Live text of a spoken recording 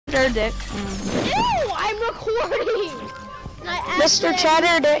Cheddar Dick. Ew, I'm recording. And I Mr.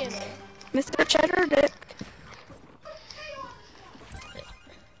 Cheddar Dick. it. Mr. Cheddar Dick.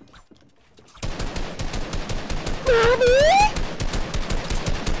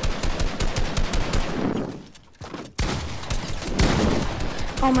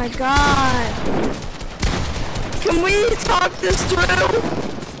 Oh my god. Can we talk this through?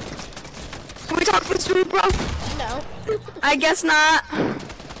 Can we talk this through, bro? No. I guess not.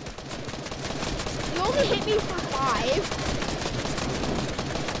 You only hit me for 5.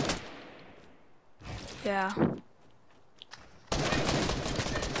 Yeah.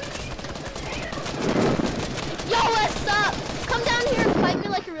 Yo, what's up? Come down here and fight me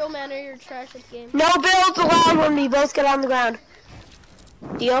like a real man or you're trash at the game. No builds allowed when we both get on the ground.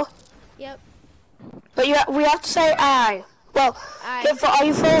 Deal? Yep. But we have to say aye. Well, Aye. are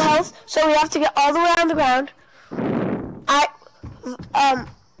you full health? So we have to get all the way on the ground.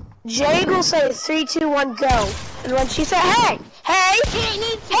 Jade will say 3, 2, 1, go. And when she says, hey, how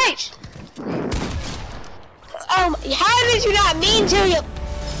did you not mean to you?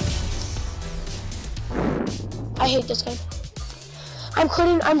 I hate this game. I'm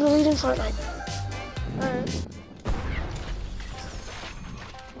deleting Fortnite. Alright.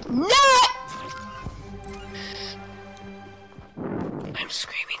 No! I'm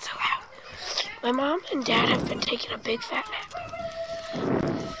screaming so loud. My mom and dad have been taking a big fat nap.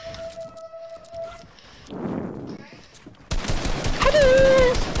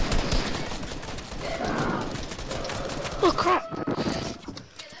 Oh crap.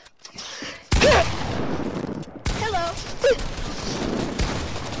 Hello.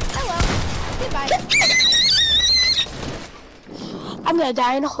 Hello. Goodbye. I'm gonna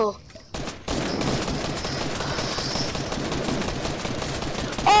die in a hole.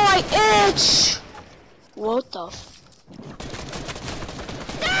 Oh, I itch! What the f...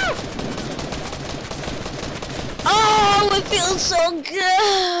 No! Oh, it feels so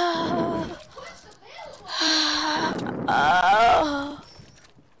good!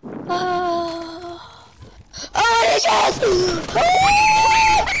 It is!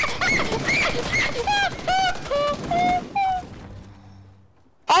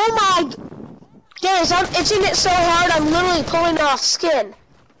 Oh my... Guys, I'm itching it so hard, I'm literally pulling off skin.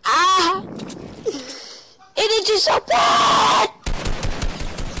 Ah! It itches so bad!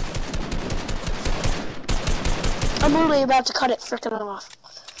 I'm literally about to cut it frickin' off.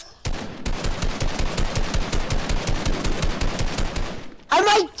 I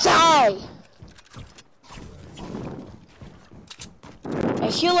might die!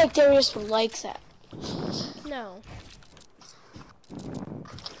 I feel like Darius would like that. No.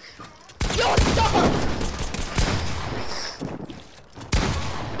 Yo, stop!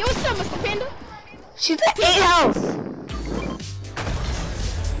 Yo, what's up, Mr. Panda? She's at 8 health.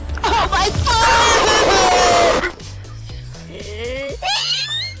 Oh my god!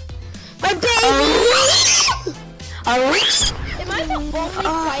 My baby! Am I the only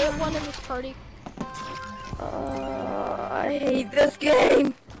quiet one in this party? I hate this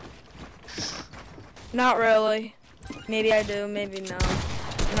game. Not really. Maybe I do, maybe no.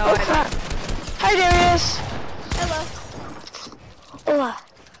 No, Oh I crap. don't. Hi Darius. Hello. Hola.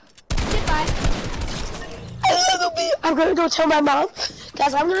 Goodbye. I'm gonna go tell my mom.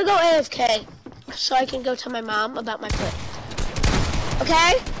 Guys, I'm gonna go AFK so I can go tell my mom about my clip.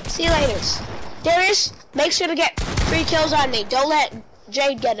 Okay? See you later. Darius, make sure to get 3 kills on me. Don't let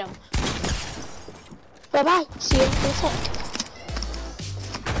Jade get them. Bye-bye. See you in a sec.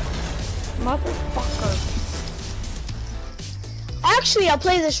 Motherfucker. Actually, I'll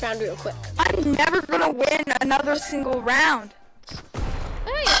play this round real quick. I'm never gonna win another single round.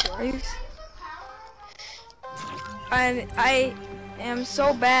 I am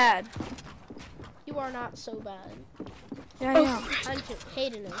so bad. You are not so bad. Yeah, I know. I'm just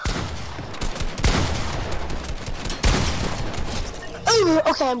hating it. Oh,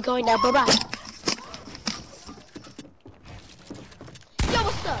 okay, I'm going now. Bye-bye. Yo,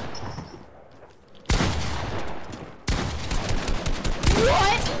 what's up?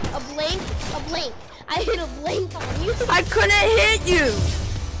 What? A blink? A blink. I hit a blink on you. I couldn't hit you.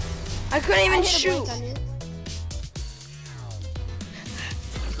 I couldn't even shoot.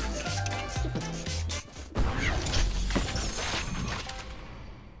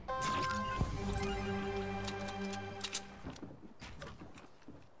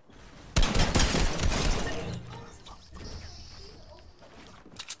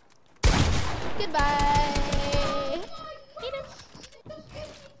 Goodbye.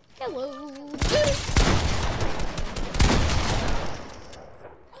 Hello.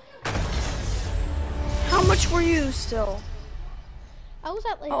 How much were you still? I I was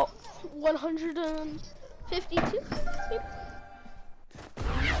at like 152. Maybe?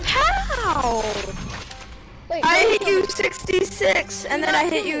 How? Wait, I don't hit kill you me. 66, and then I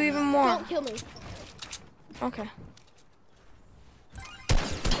hit you even more. Don't kill me. Okay.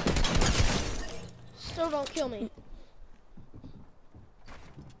 Still don't kill me.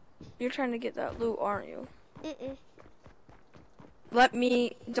 You're trying to get that loot, aren't you? Mm-mm.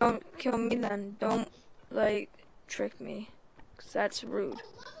 Don't kill me then. Don't, like, trick me. 'Cause that's rude.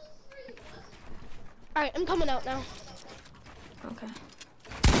 Alright, I'm coming out now. Okay.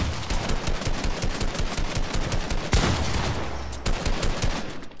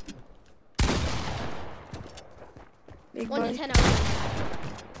 Big 1 to boy. 10 out.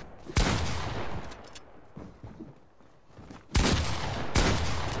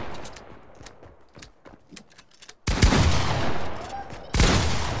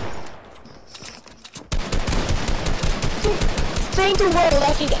 Thank the world,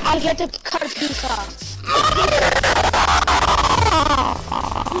 I get to cut a piece off.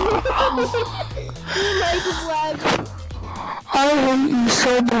 Like is lagging. I hate you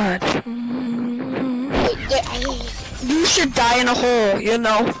so bad. Wait, You should die in a hole, you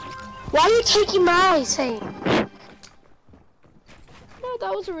know. why are you taking my thing? No,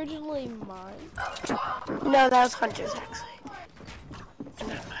 that was originally mine. No, that was Hunter's actually.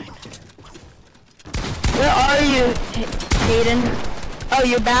 Not mine. Where are you, Hayden? Oh,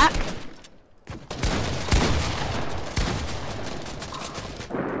 you're back?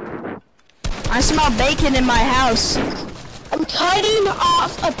 I smell bacon in my house. I'm cutting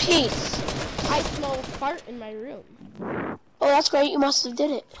off a piece. I smell fart in my room. Oh, that's great. You must have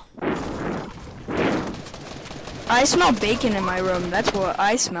did it. I smell bacon in my room. That's what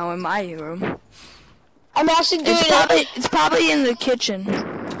I smell in my room. I'm actually doing It's probably in the kitchen.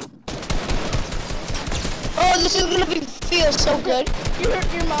 Oh, this is gonna feel so good.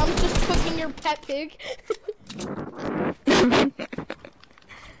 Your mom's just cooking your pet pig.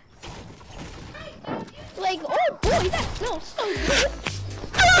 Like, oh boy, that smells so good.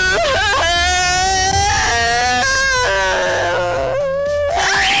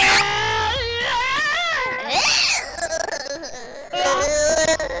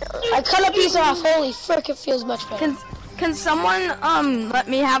 I cut a piece off. Holy frick, it feels much better. Can someone let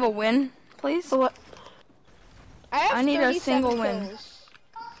me have a win, please? What? I need a 37 single win. kills.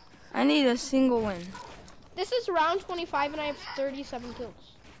 I need a single win. This is round 25 and I have 37 kills.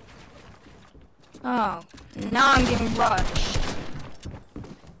 Oh, now I'm getting rushed.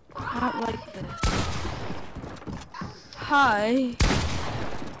 I don't like this. Hi.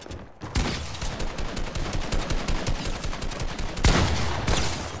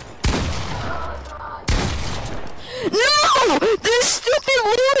 No! This stupid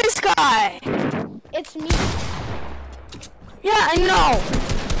Lewis guy! It's me. Yeah, I know.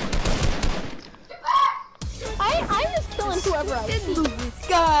 I just killing whoever I see. Lewis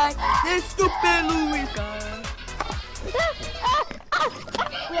guy. This stupid Lewis guy.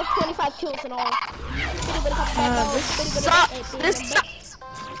 We have 25 kills in all. This sucks. This sucks.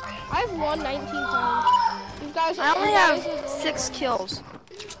 I've won 19 times. You guys, I only you guys have 6 kills.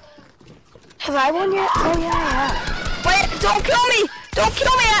 Have I won yet? Oh yeah, I have. Wait, don't kill me! Don't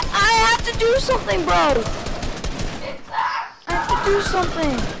kill me! I have to do something, bro! I have to do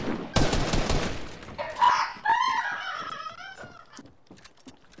something.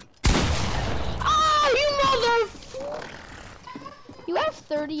 Oh, you mother! You have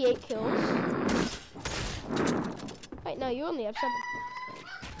 38 kills. Wait, no, you only have 7.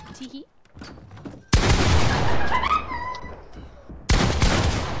 Teehee.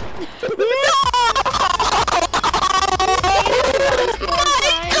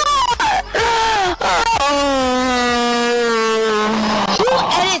 Who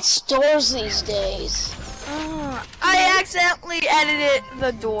edits doors these days? I accidentally edited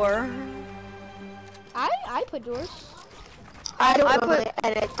the door. I put doors. I don't I normally put-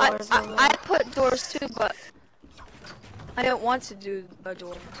 edit I, doors. I put doors too, but I don't want to do the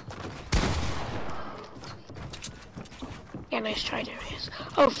door. Yeah, nice try, Darius.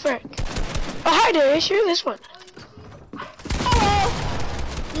 Oh, frick. Oh, hi, Darius. You're this one. Hello.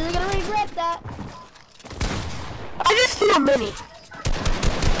 You're gonna regret that. I just threw a mini.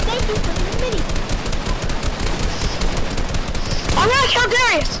 Thank you for the mini. I'm gonna kill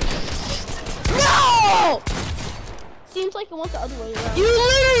Darius. No! Seems like it went the other way around. You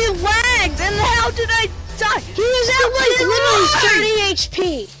literally lagged, and how did I die? He was at like literally 30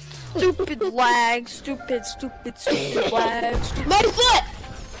 HP. Stupid lag, stupid lag. Stupid. My foot!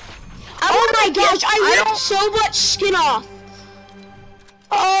 Oh my gosh, I ripped so much skin off.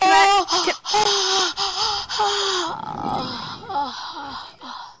 Oh!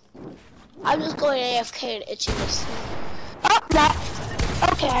 I'm just going AFK and itching this. Oh, no.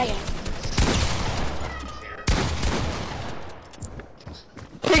 Okay, I am.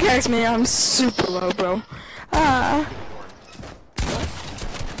 Pickaxe me, I'm super low, bro.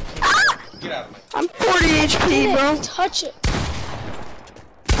 Get out of my. I'm 40 HP, bro. Touch it.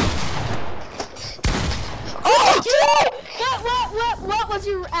 Oh! What was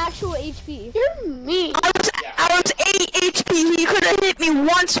your actual HP? You're mean. I was 8 HP. He could have hit me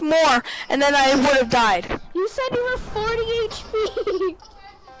once more, and then I would have died. You said you were 40 HP.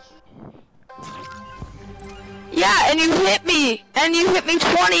 Yeah, and you hit me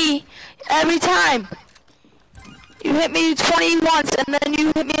 20 every time. You hit me 20 once, and then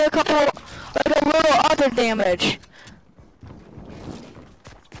you hit me a little other damage.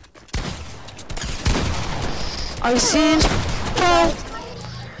 Are you serious?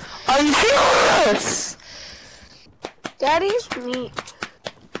 Are you serious? Daddy's mean.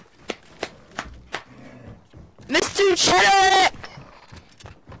 Mr. Cheddar!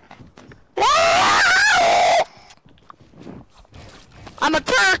 I'm a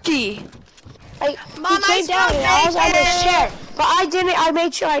turkey! Mom, Mom, he came down and I was on his chair, but I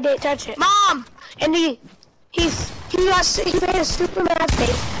made sure I didn't touch it. Mom! And he made a Superman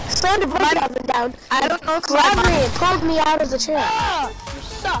face, slammed a brick oven down, I don't know if grabbed me and pulled me out of the chair. You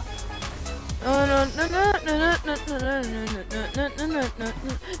suck.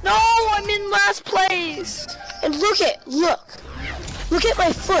 No, I'm in last place! And look at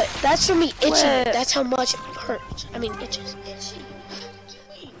my foot. That's from me itching. Where? That's how much it hurts. I mean, itches.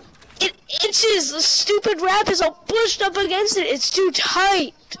 It itches. The stupid wrap is all pushed up against it. It's too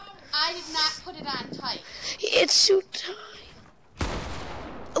tight. I did not put it on tight. It's too tight.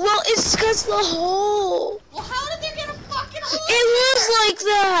 Well, it's because the hole. Well, how did there get a fucking hole? It was like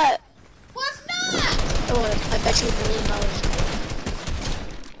that. Was not. Oh, I bet you $1 million.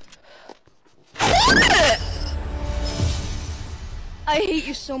 I hate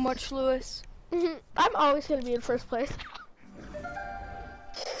you so much, Lewis. I'm always gonna be in first place.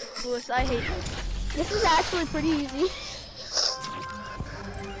 Lewis, I hate you. This is actually pretty easy.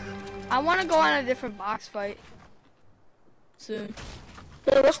 I want to go on a different box fight soon.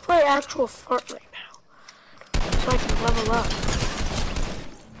 Yeah, let's play actual Fortnite now, so I can level up.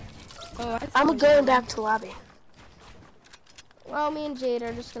 Oh, I'm going back to lobby. Well, me and Jade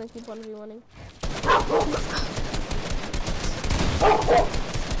are just gonna keep 1v1ing.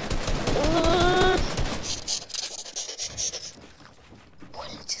 What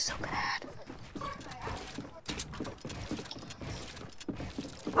is this so bad?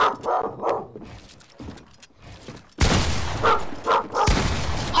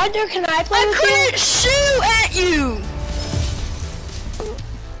 Hunter, can I play with you? I couldn't shoot at you!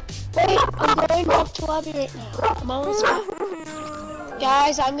 Wait, I'm going back to lobby right now. I'm almost back.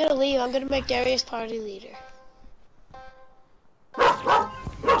 Guys, I'm gonna leave. I'm gonna make Darius party leader.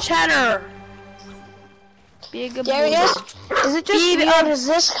 Cheddar! Be a good Darius, boy. is it just me or does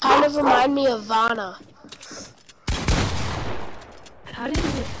this kind of remind me of Vanna? How did you...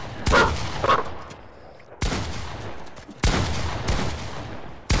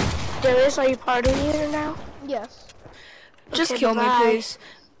 Darius, are you party leader now? Yes. Just Okay, kill me, bye. please.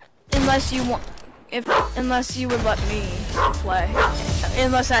 Unless you want... Unless you would let me play.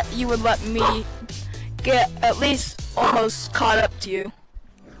 Unless you would let me get at least almost caught up to you.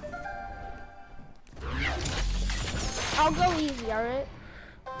 I'll go easy, alright?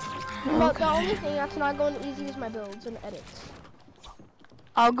 But the only thing that's not going easy is my builds and edits.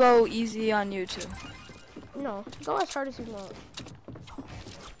 I'll go easy on you too. No, go as hard as you want.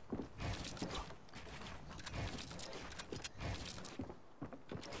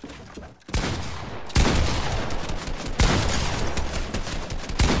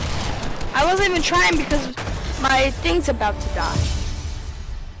 I wasn't even trying because my thing's about to die.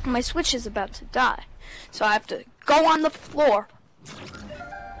 My Switch is about to die. So I have to go on the floor.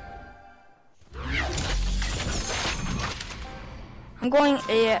 I'm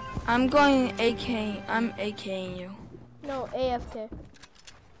AKing you. No, AFK.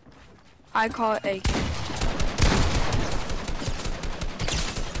 I call it AK.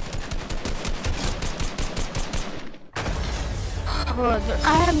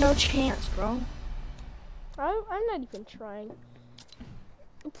 I have no chance, bro. I'm not even trying.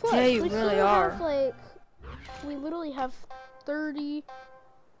 Plus, Yeah, you we really still are. have, like, we literally have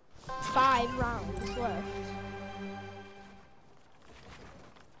 35 rounds left.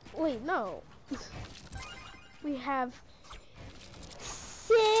 Wait, no. We have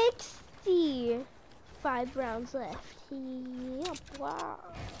 65 rounds left. Yep, wow.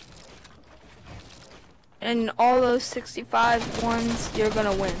 and all those 65 ones, you're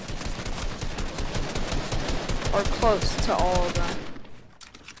gonna win. Or close to all of them.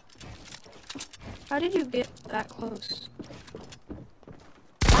 How did you get that close?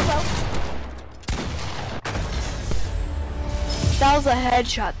 That was a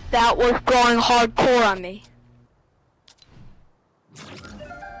headshot. That was going hardcore on me.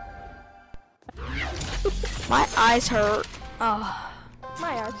 My eyes hurt. Oh.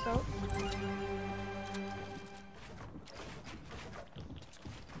 My eyes don't.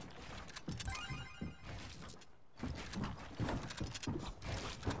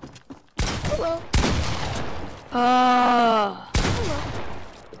 Hello. Hello.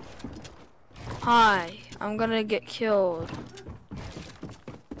 Hi. I'm gonna get killed.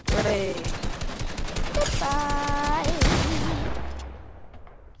 Great. Goodbye.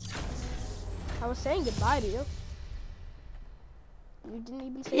 I was saying goodbye to you. You didn't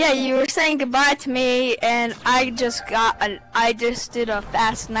even say Yeah, goodbye. you were saying goodbye to me, and I just did a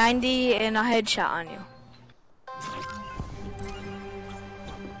fast 90 and a headshot on you.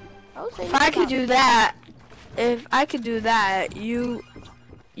 I was saying If I could goodbye. do that,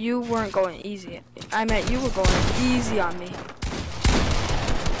 you weren't going easy. I meant you were going easy on me.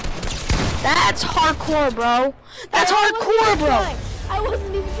 That's hardcore, bro. That's hardcore, bro. I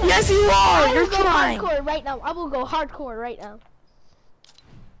wasn't even trying. Yes, you are. I You're will go trying. hardcore right now. I will go hardcore right now.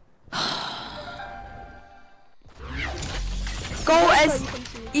 Go So as you can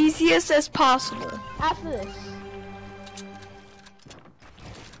see. easiest as possible. After this.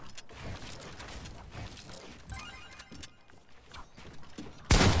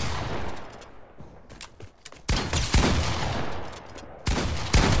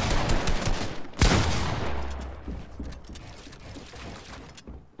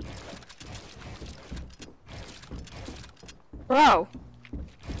 Bro.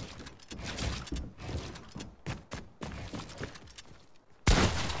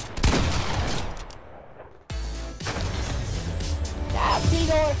 That's me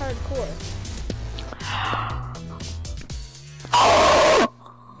going hardcore.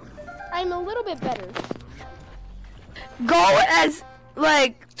 I'm a little bit better. Go as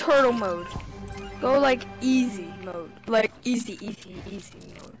like turtle mode. Go like easy mode. Like easy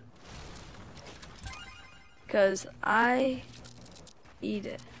mode. Cause I eat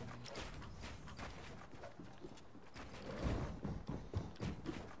it.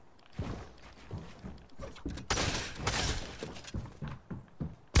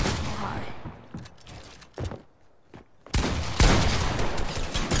 Why?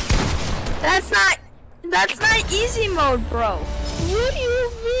 That's not easy mode, bro. What do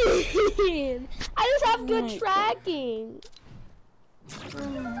you mean? I just have good tracking.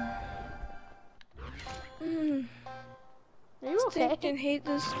 Are you okay? I fucking hate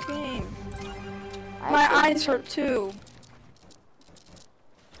this game. I My actually- eyes hurt too.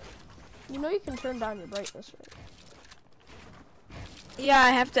 You know you can turn down your brightness, right? Yeah, I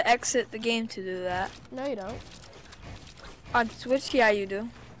have to exit the game to do that. No, you don't. On Switch, yeah, you do.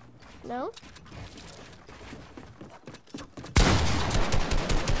 No?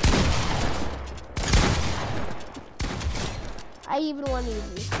 I even won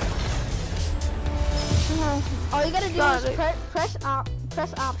easy. All you gotta do Got is it. press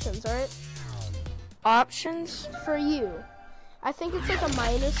options, alright? Options? For you. I think it's like a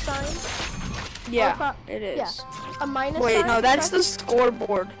minus sign. Yeah, pro- it is. yeah. A minus Wait, sign. no, that's the press-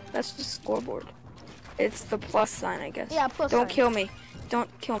 scoreboard. That's the scoreboard. It's the plus sign, I guess. Yeah, plus Don't sign. kill me. Don't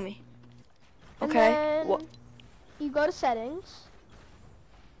kill me. And Okay. then What? you go to settings.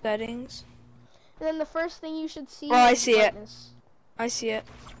 Settings. And then the first thing you should see Oh, I is see it. brightness. I see it.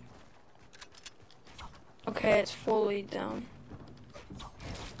 Okay, it's fully down.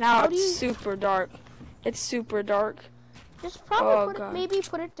 Now How do it's you- super dark. It's super dark. Just probably Oh, put it, God. maybe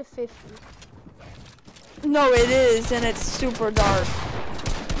put it to 50. No, it is, and it's super dark.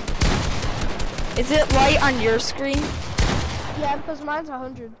 Is it light on your screen? Yeah, because mine's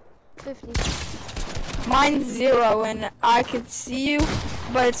 150. Mine's 0, and I can see you,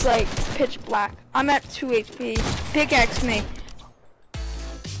 but it's like pitch black. I'm at 2 HP. Pickaxe me.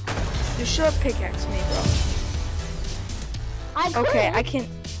 You should pickaxe me, bro. Okay, I can.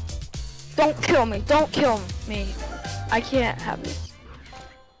 Don't kill me. Don't kill me. I can't have this.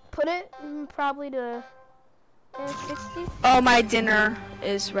 Put it probably to 60. Oh, my dinner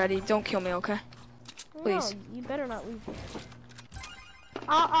is ready. Don't kill me, okay? Please. No, you better not leave.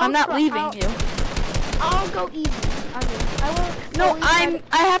 I'm not leaving you. I'll go easy. I won't. No, go easy.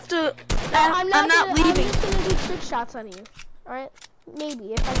 I have to. I'm not leaving. I'm just gonna do trick shots on you. All right?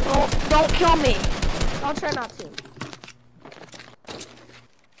 Maybe if I can. Don't kill me. I'll try not to.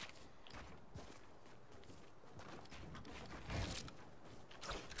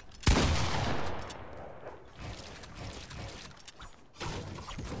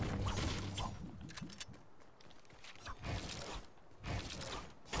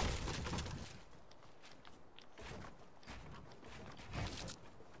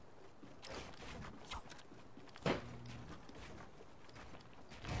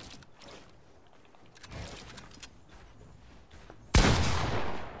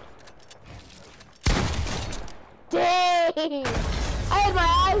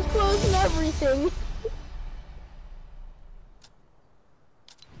 everything.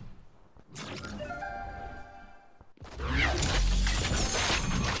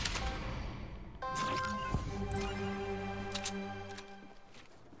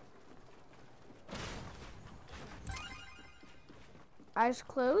 Eyes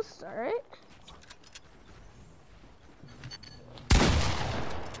closed, alright.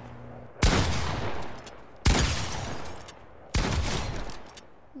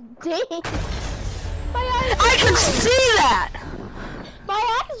 Dang! I can see that! My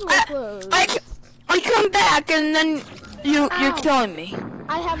eyes were closed. I come back and then you're killing me.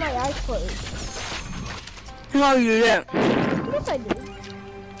 I have my eyes closed. No, you didn't. Yes, I did.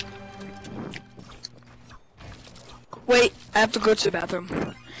 Wait, I have to go to the bathroom.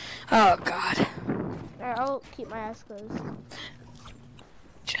 Oh, God. Alright, I'll keep my eyes closed.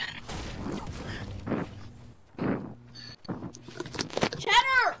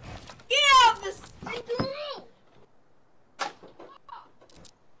 Cheddar! Get out of this stinking room! I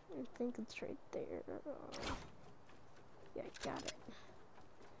think it's right there. Yeah, I got it.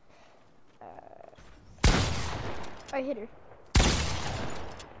 I hit her.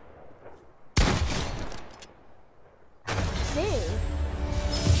 Dang.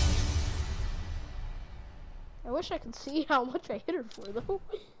 I wish I could see how much I hit her for, though.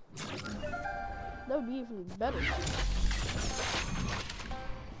 That would be even better.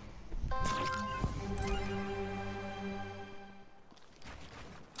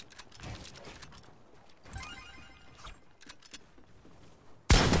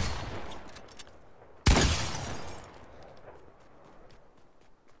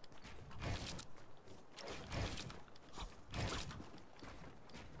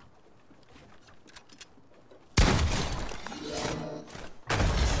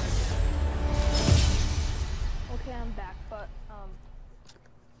 Okay, I'm back, but,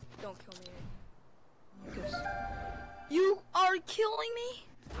 don't kill me. Because you are killing me?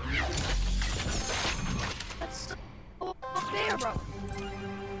 That's so unfair, bro.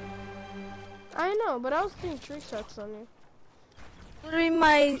 I know, but I was doing trick shots on you. Literally,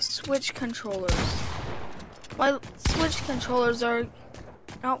 my Switch controllers. My Switch controllers are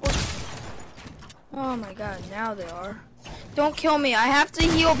not working. Oh my God, now they are. Don't kill me. I have to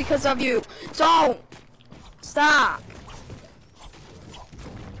heal because of you. Don't. Stop.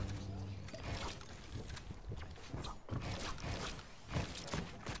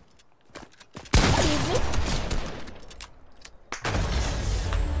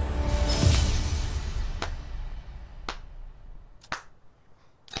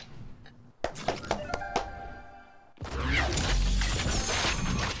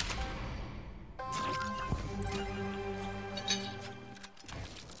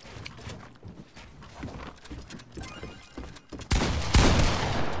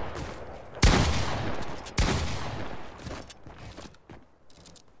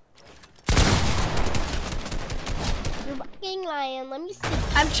 Lion, let me see.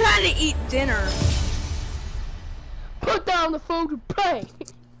 I'm trying to eat dinner. Put down the phone to play.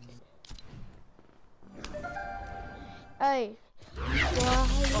 Hey. Why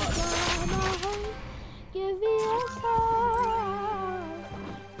give me a sign?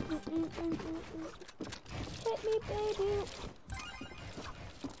 Hit me, baby.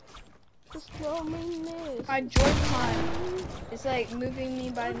 This loneliness. My Joy-Con is like moving me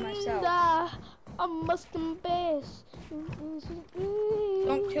by myself. I must confess.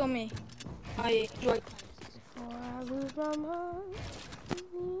 Don't kill me. My Joy-Con. Before I lose my mind,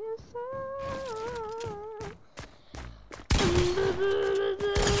 give me a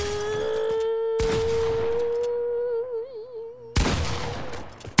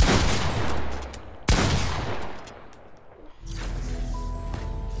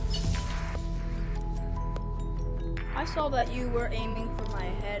I saw that you were aiming for my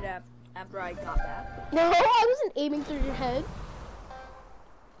head after I got back. No, I wasn't aiming through your head.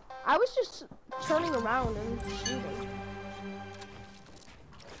 I was just turning around and shooting.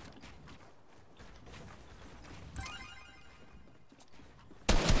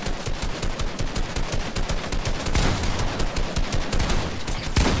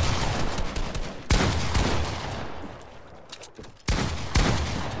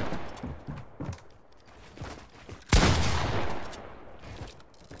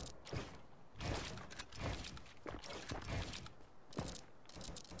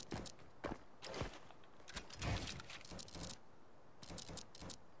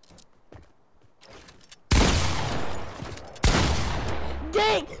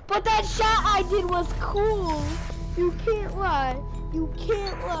 Dang, but that shot I did was cool. You can't lie. You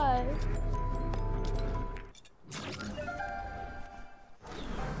can't lie.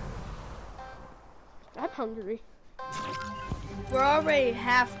 hungry. We're already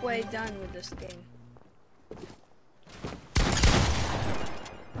halfway done with this game.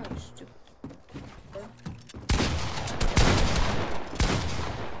 Oh, stupid.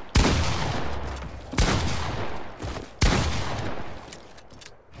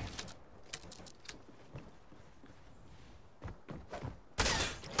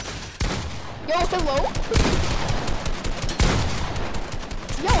 Yo, hello?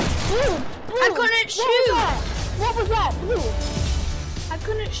 Yo, blue! I couldn't shoot! What was that? Blue? I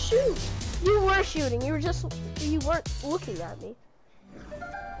couldn't shoot. You were shooting. You weren't looking at me.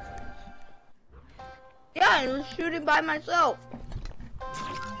 Yeah, I was shooting by myself.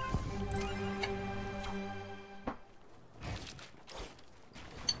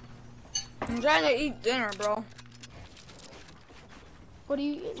 I'm trying to eat dinner, bro. What are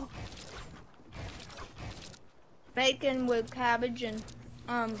you eating? Bacon with cabbage and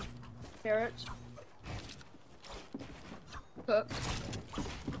carrots. Cooked.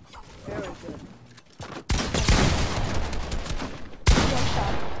 Very good. One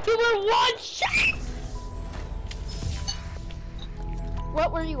shot. You were one shot! What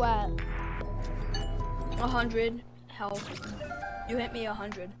were you at? 100 health. You hit me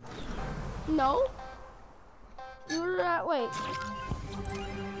 100. No. You were at, wait.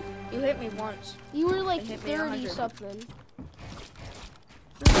 You hit me once. You were like hit me 30 100. something.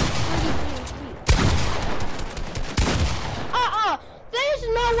 You were like 33. There's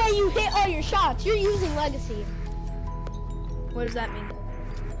no way you hit all your shots. You're using Legacy. What does that mean?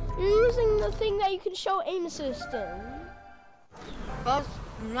 You're using the thing that you can show aim assist in. That's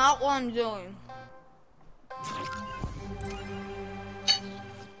not what I'm doing.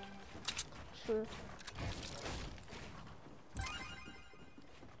 Sure.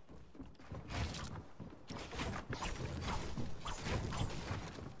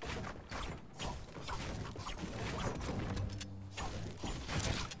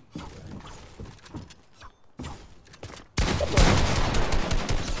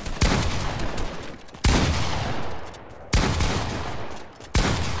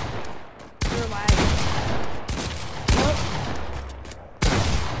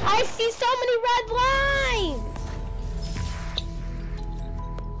 I see so many red lines!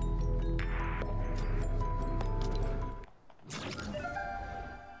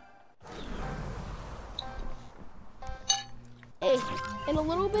 Hey, in a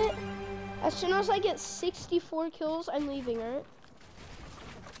little bit, as soon as I get 64 kills, I'm leaving, alright?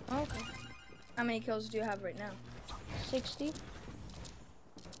 Okay. How many kills do you have right now? 60?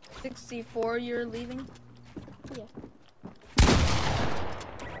 64, you're leaving? Yeah.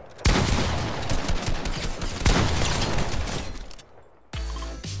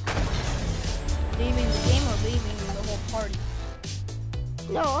 Leaving the game or leaving the whole party?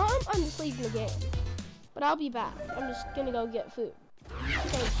 No, I'm just leaving the game. But I'll be back. I'm just gonna go get food.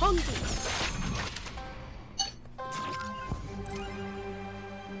 I'm hungry.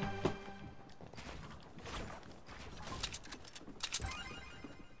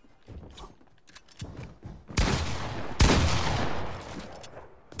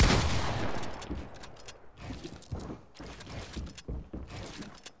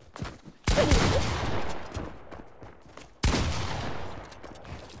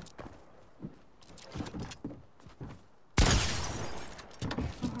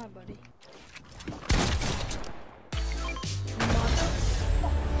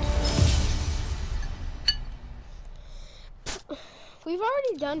 We've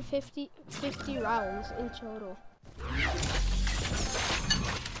already done 50 rounds in total.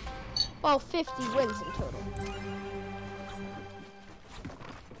 Well, 50 wins in total.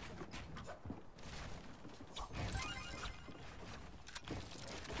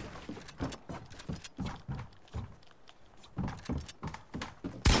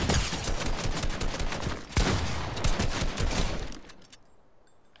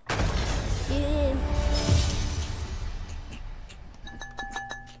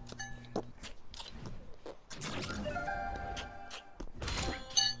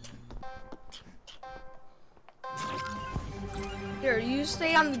 Here, you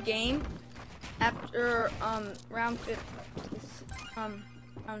stay on the game after round 50,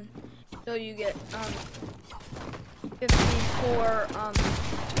 so you get 54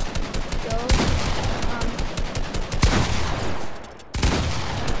 kills.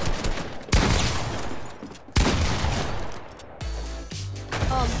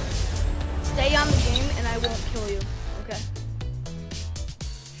 Stay on the game and I won't kill you. Okay.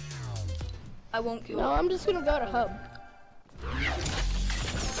 I won't kill you. No, I'm just gonna go to hub.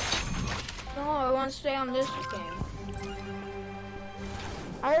 No, I want to stay on this game.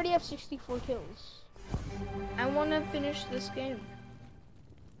 I already have 64 kills. I want to finish this game.